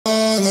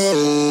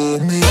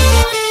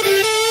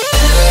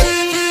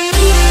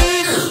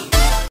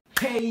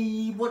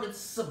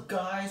What's up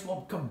guys,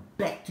 welcome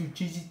back to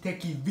Cheesy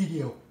Techie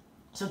video.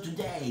 So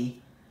today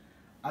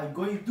I'm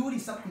going to do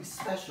something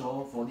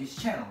special for this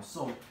channel.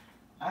 So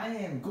I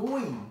am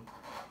going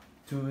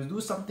to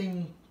do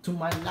something to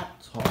my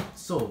laptop.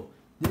 So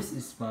this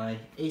is my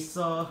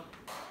Acer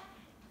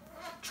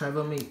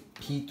Travelmate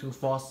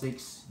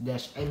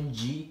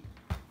P246-MG.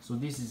 So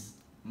this is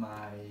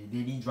my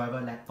daily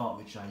driver laptop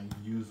which I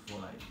use for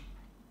like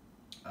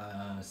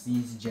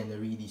since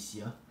January this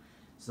year.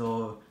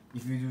 So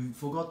if you've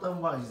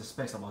forgotten what is the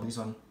specs about this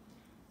one,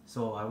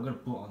 so I'm gonna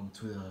put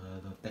onto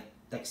the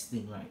text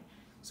thing, right?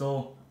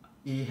 So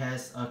it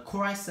has a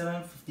Core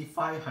i7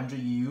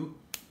 5500U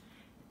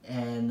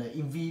and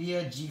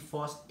NVIDIA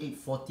GeForce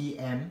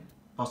 840M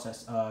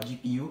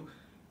GPU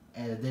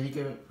and a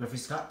dedicated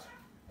graphics card.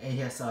 And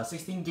it has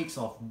 16 gigs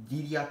of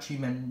DDR3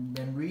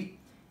 memory,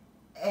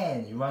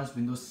 and it runs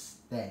Windows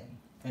 10.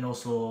 And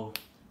also,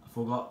 I've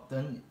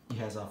forgotten, it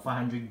has a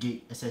 500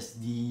 gig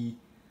SSD.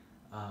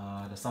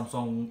 The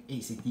Samsung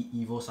 860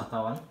 Evo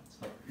SATA one.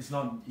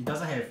 So it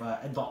doesn't have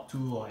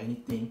M.2 or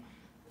anything.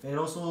 It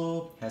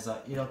also has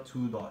a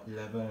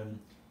 802.11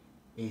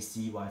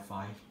 AC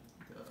Wi-Fi.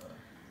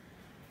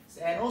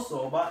 And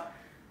also, but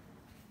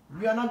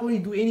we are not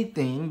going to do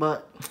anything,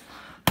 but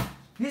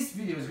this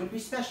video is going to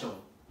be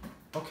special.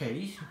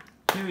 Okay,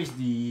 here is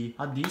the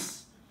hard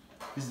disk.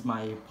 This is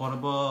my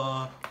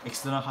portable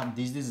external hard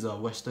disk. This is a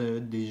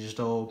Western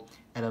Digital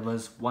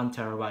Elements 1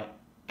 terabyte.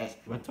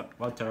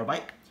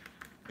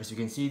 As you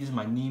can see, this is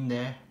my name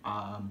there.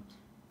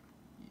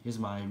 Here's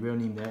my real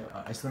name there.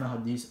 External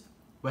hard disk,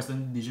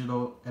 Western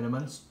Digital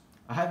Elements.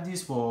 I have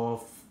this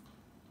for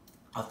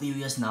a few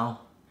years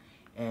now,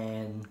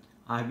 and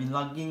I've been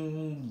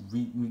logging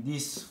with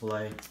this for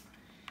like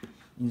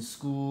in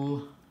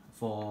school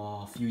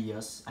for a few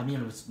years. I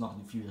mean, it's not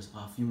a few years,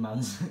 a few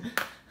months.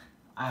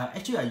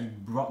 Actually, I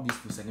brought this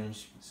to secondary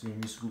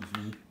school with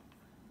me.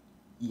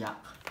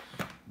 Yup,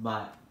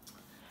 but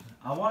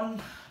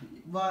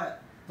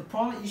the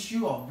problem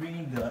issue of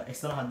bringing the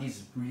external hard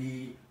disk is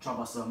pretty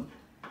troublesome.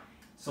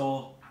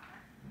 So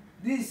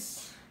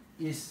this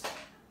is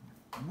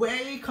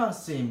way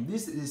consumed.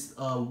 This is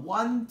a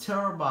 1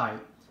 terabyte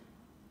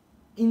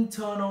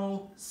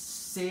internal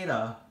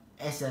SATA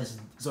SSD.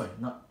 Sorry,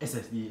 not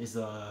SSD. It's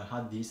a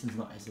hard disk. It's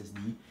not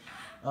SSD.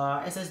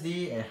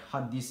 SSD and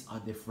hard disk are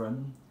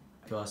different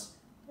because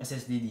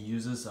SSD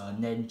uses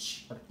NAND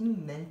chip. I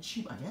think NAND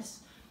chip, I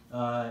guess.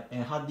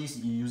 And hard disk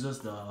uses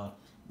the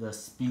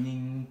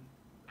spinning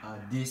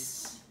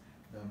this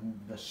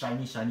the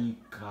shiny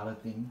color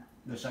thing,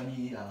 the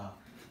shiny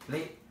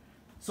plate.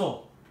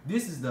 So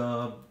this is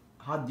the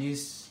hard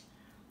disk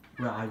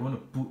where I want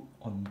to put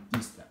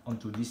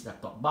onto this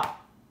laptop. But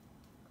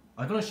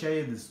I'm gonna share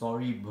you the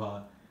story.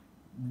 But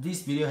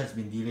this video has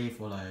been delayed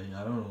for like,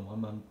 I don't know,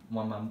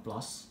 one month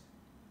plus,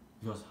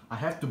 because I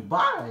have to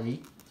buy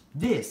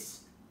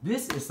this.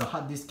 This is the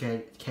hard disk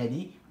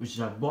caddy which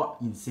I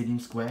bought in City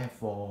Square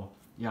for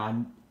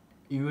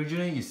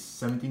originally is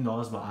 $17,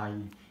 but I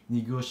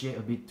negotiate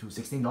a bit to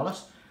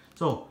 $16.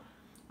 So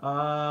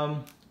I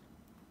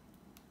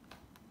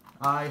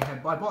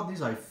bought this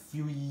like a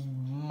few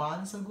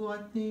months ago, I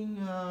think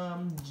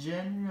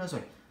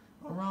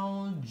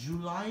around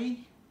July,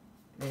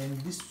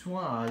 and this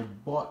one I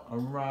bought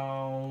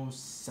around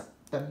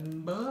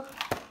September.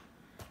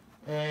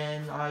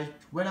 And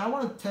when I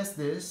want to test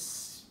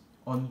this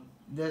on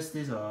this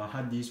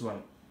hard disk,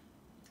 right,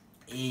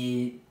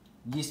 it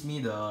gives me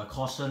the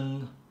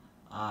caution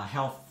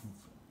health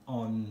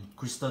on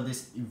crystal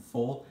disk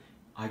info.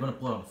 I'm gonna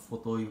put on a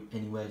photo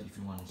anywhere if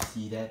you want to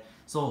see that.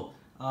 So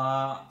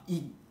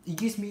it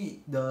gives me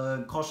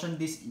the caution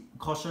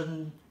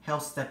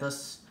health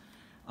status.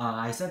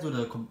 I sent to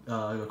the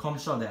com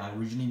shop that I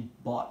originally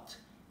bought.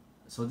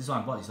 So this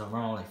one I bought is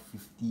around like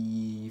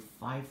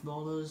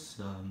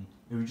 $55.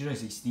 Originally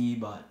 $60,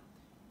 but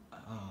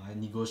I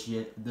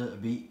negotiated a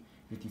bit,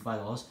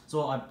 $55.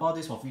 So I bought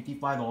this for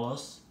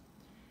 $55.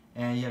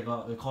 And he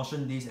got a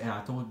caution disk, and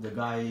I told the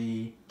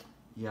guy,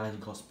 yeah, he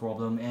got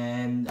problem,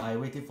 and I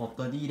waited for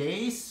 30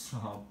 days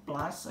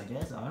plus, I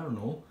guess, I don't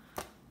know.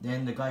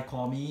 Then the guy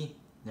called me,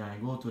 then I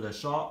go to the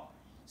shop,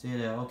 say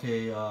that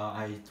okay,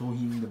 I told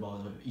him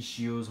about the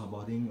issues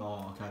about him,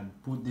 or I can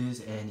put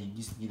this, and he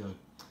gives me the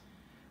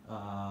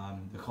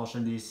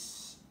caution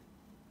disk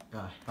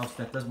health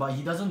status, but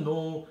he doesn't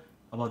know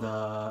about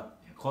the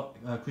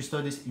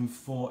crystal disk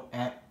info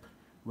app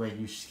where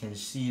you can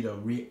see the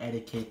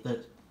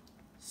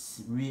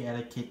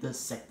reallocated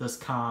sectors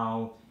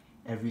count,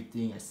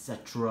 everything,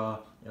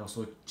 etc. And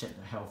also check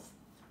the health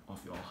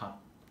of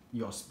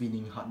your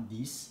spinning hard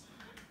disk.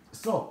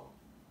 So,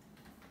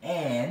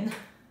 and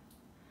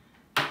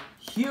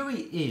here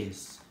it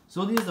is.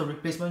 So this is the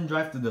replacement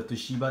drive to the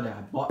Toshiba that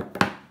I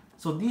bought.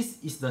 So this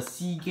is the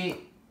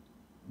Seagate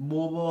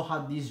mobile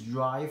hard disk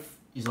drive.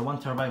 It's a 1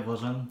 terabyte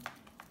version.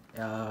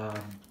 I'm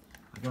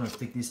gonna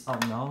take this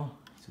out now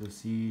to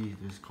see,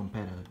 just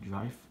compare the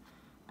drive.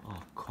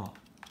 Oh god.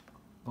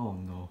 Oh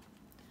no.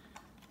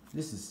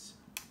 This is,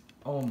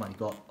 oh my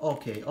god.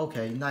 Okay,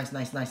 nice.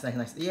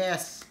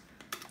 Yes.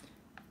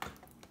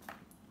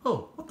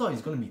 thought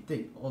it's gonna be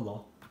thick. Oh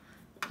lol.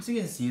 As you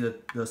can see,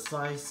 the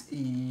size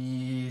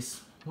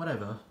is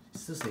whatever.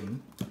 It's the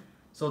same.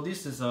 So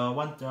this is a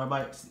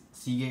 1TB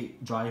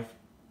Seagate drive,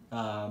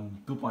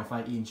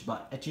 2.5 inch,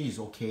 but actually it's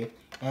okay.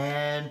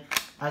 And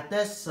I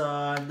test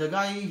the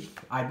guy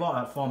I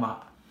bought it from.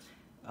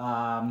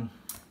 I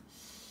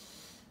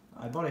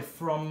bought it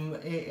from,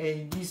 and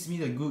it gives me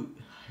the good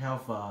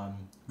health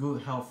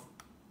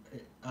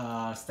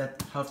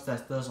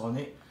status on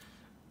it.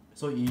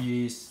 So it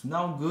is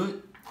now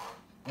good,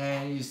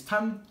 and it's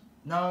time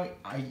now.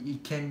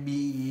 It can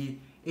be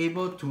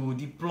able to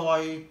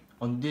deploy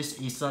on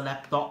this Acer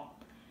laptop.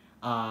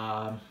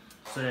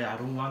 So that I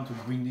don't want to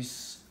bring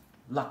this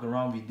lug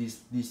around with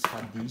this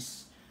hard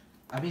disk.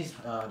 I mean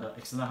the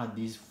external hard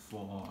disk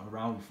for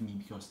around with me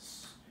because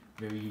it's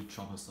very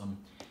troublesome.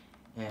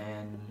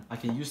 And I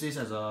can use this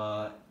as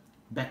a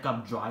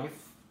backup drive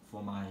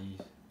for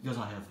because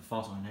I have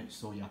files on it.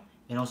 So yeah,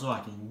 and also I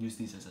can use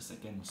this as a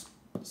second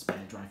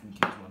spare drive in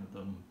case one of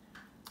them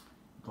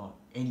got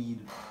any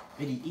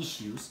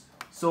issues.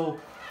 So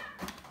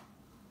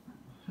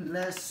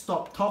let's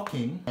stop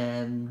talking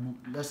and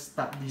let's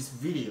start this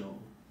video.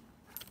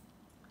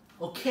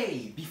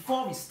 Okay,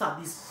 before we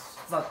start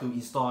to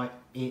install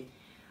it,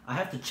 I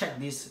have to check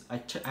this.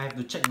 I have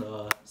to check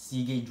the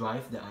Seagate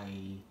drive that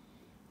I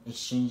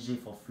exchanged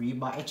it for free.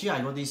 But actually,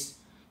 I got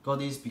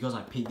this because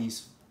I paid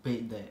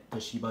the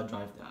Toshiba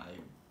drive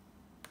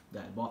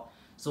that I bought.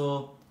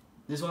 So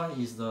this one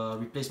is the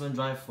replacement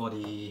drive for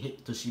the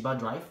Toshiba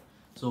drive.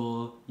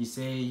 So he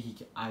say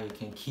I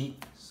can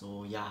keep.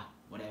 So yeah,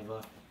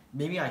 whatever.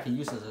 Maybe I can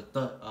use as a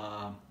third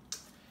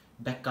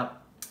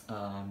backup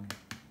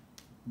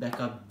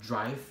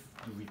drive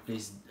to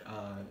replace.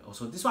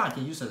 Also, this one I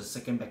can use as a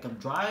second backup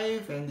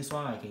drive, and this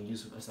one I can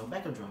use as a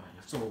backup drive.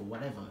 So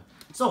whatever.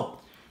 So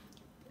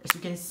as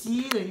you can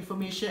see, the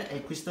information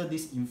at Crystal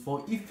Disk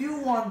Info. If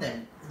you want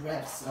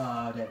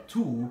that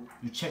tool,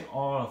 you check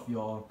all of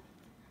your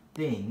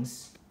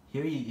things.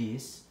 Here it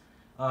is.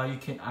 I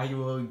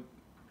will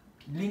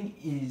link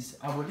in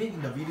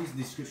the video's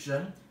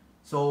description.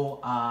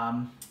 So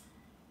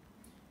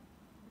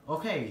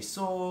okay,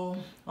 so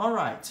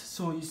alright,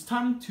 so it's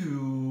time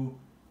to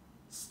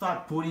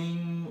start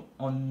putting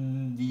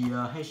on the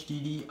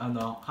HDD on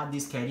the hard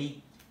disk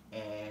caddy,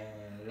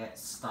 and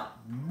let's start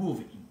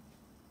moving.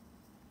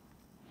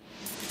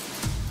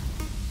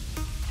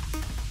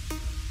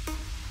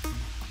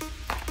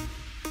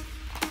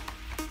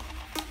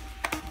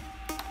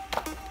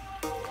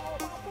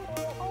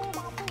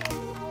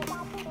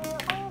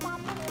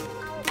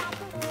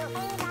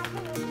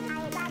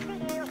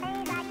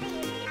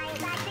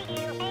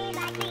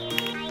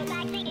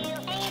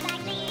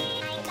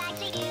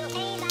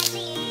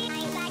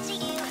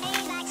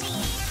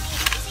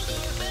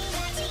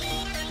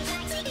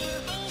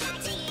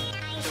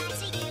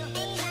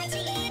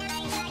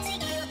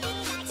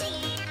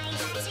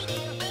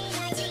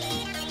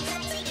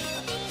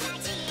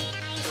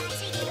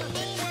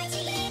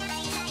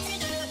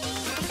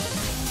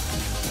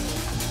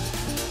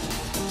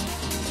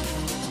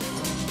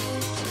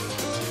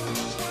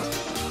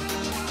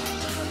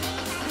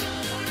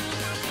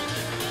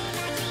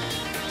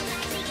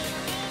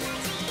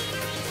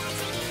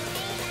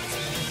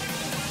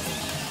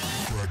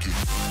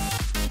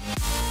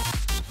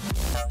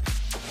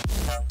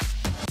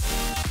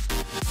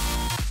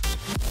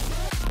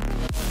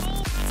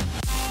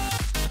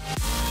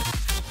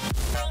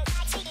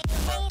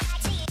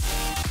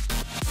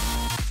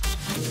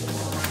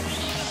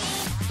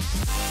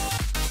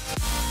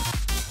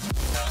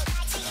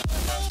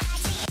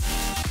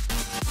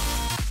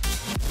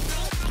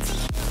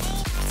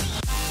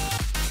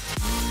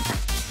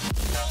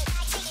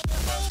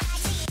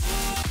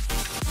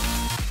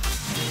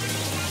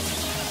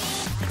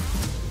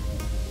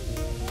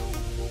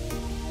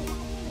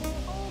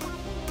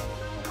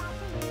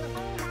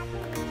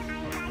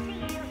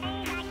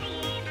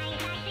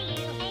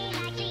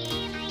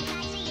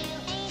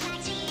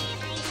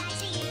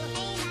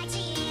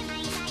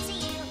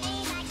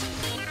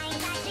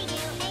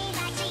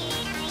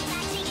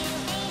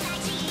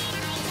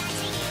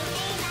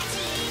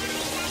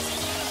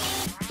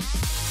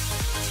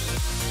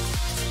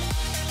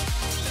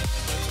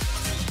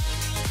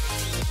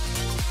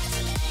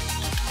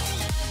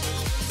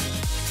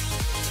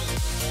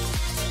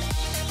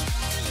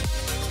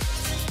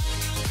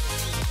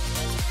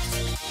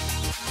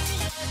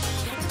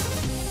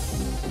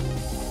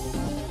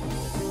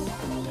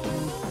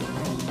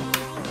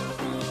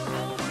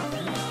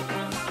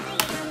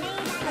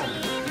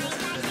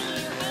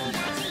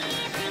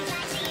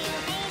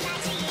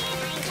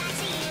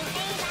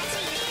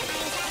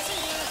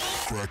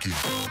 cracking.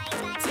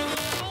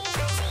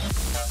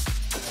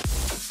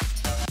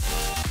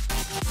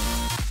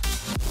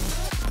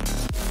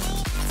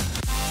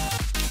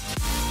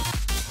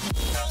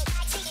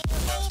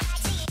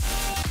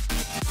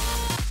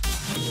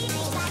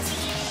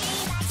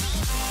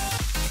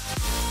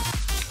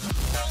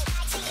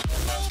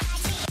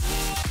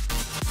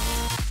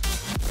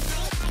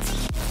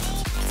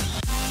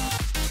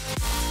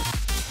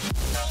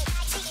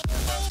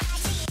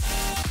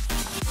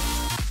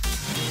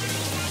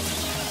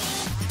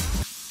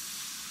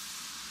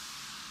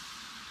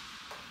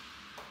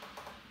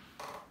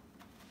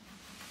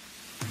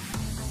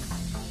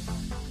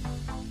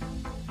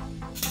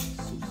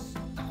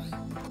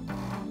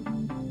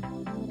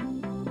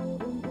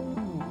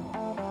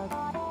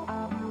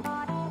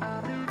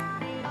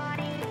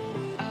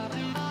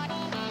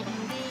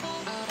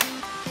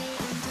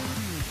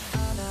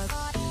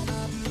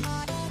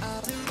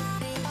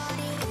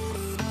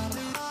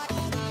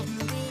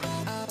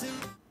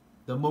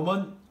 the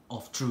moment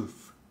of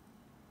truth.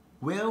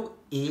 Will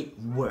it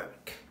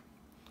work?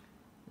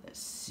 Let's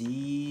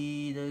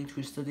see the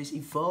twister this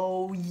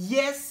info.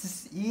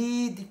 Yes,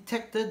 it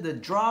detected the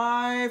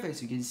drive.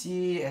 As you can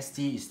see,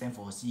 ST stands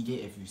for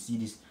Seagate. If you see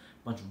this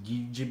bunch of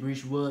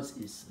gibberish words,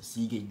 it's a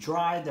Seagate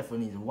drive.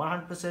 Definitely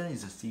 100%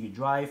 is a Seagate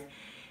drive.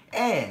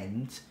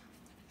 And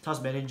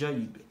Task Manager,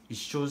 it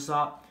shows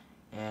up.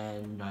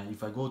 And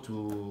if I go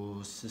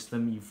to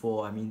System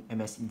Info, I mean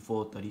MS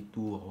Info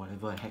 32 or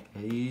whatever the heck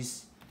it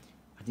is,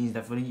 I think it's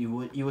definitely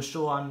it will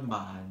show on,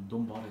 but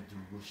don't bother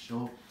to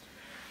show.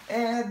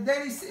 And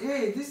that is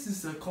it. This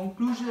is a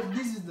conclusion.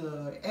 This is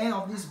the end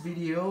of this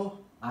video.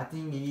 I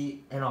think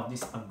maybe end of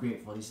this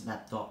upgrade for this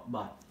laptop.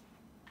 But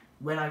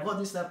when I got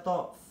this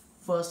laptop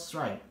first,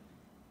 right,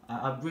 I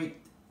upgrade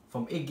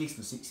from 8 gigs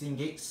to 16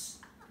 gigs,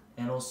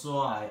 and also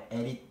I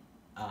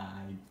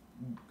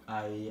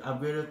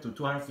upgraded to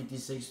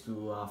 256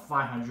 to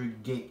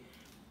 500 gig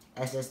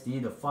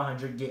SSD. The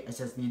 500 gig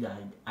SSD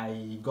that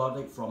I got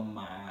it from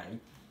my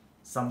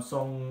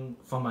Samsung,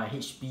 from my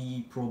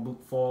HP ProBook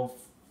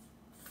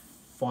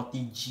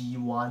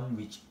 440G1,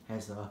 which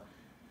has a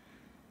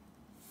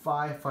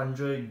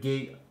 500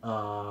 gig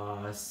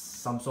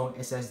Samsung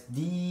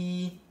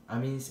SSD. I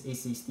mean it's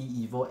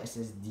A60 Evo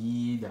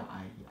SSD that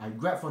I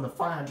grabbed from the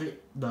 500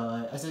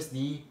 the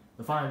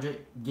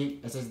 500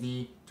 gig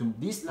SSD to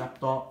this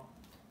laptop,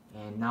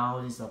 and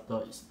now this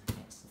laptop has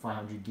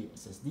 500 gig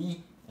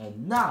SSD,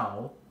 and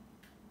now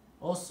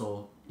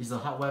also is a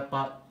hardware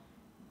part.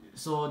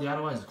 So the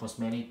other one is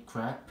cosmetic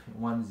crap.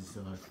 One is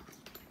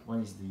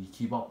the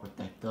keyboard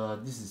protector.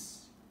 This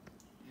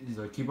is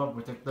a keyboard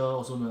protector,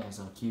 also known as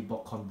a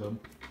keyboard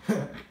condom.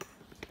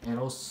 And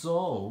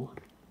also,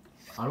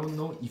 I don't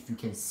know if you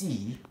can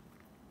see.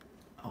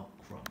 Oh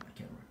crap, my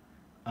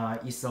camera.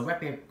 It's a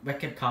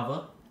webcam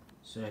cover,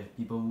 so that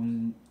people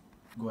won't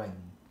go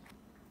and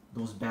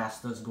those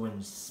bastards go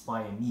and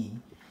spy on me.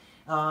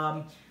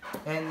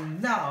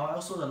 And now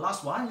also the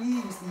last one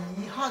is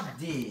the hard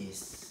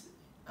disk.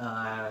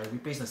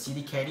 Replace the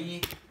CD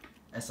Caddy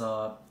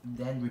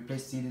then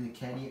replace CD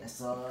Caddy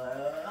as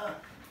a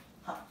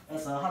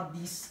hard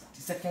disk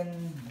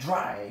second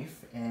drive,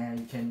 and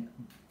you can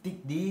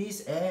take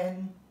this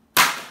and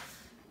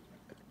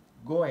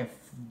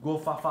go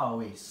far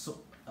away. So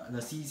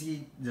the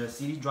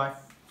CD drive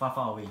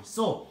far away.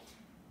 So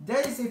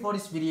that is it for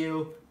this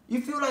video.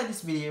 If you like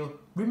this video,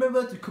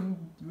 remember to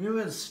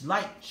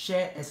like,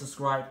 share, and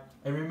subscribe.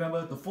 And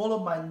remember to follow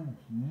my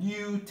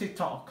new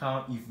TikTok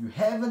account if you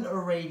haven't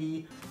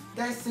already.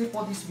 That's it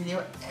for this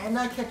video, and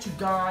I'll catch you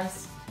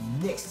guys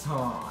next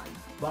time.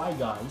 Bye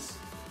guys.